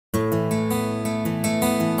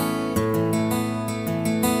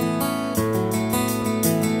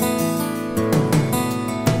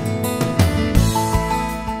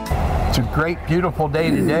great, beautiful day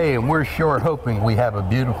today, and we're sure hoping we have a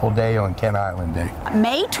beautiful day on Kent Island Day.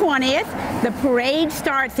 May 20th, the parade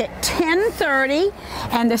starts at 10:30,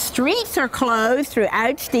 and the streets are closed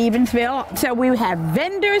throughout Stevensville. So we have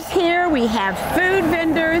vendors here, we have food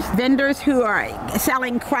vendors who are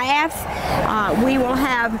selling crafts. We will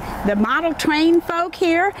have the model train folk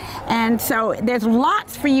here, and so there's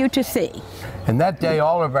lots for you to see. And that day,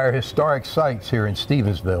 all of our historic sites here in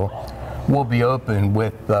Stevensville will be open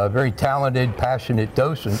with very talented, passionate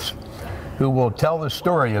docents who will tell the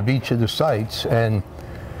story of each of the sites and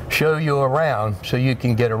show you around so you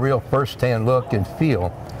can get a real first-hand look and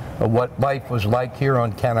feel of what life was like here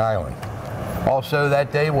on Kent Island. Also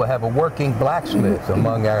that day we'll have a working blacksmith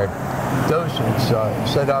among our docents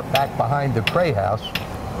set up back behind the Cray House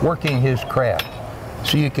working his craft,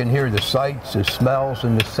 so you can hear the sights, the smells,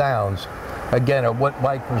 and the sounds again of what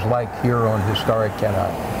life was like here on historic Kent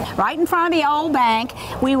Island. Right in front of the old bank,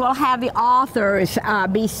 we will have the authors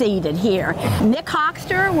be seated here. Nick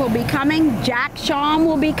Hoxter will be coming, Jack Shawm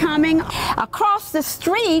will be coming. Across the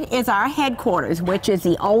street is our headquarters, which is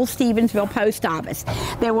the old Stevensville Post Office.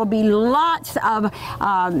 There will be lots of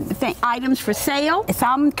items for sale,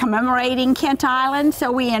 some commemorating Kent Island,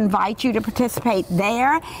 so we invite you to participate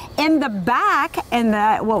there. In the back, in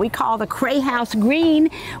the what we call the Cray House Green,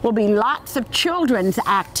 will be lots of children's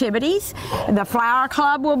activities. The Flower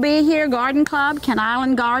Club will be here, Garden Club, Kent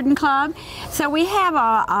Island Garden Club. So we have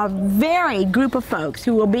a varied group of folks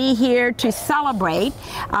who will be here to celebrate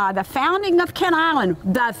the founding of Kent Island,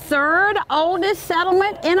 the third oldest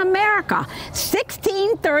settlement in America,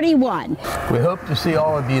 1631. We hope to see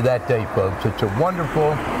all of you that day, folks. It's a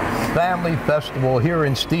wonderful family festival here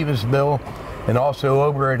in Stevensville and also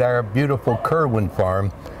over at our beautiful Kerwin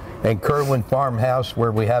Farm and Kerwin Farmhouse,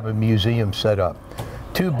 where we have a museum set up.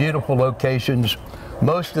 Two beautiful locations.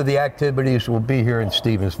 Most of the activities will be here in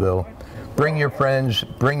Stevensville. Bring your friends,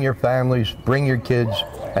 bring your families, bring your kids,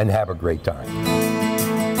 and have a great time.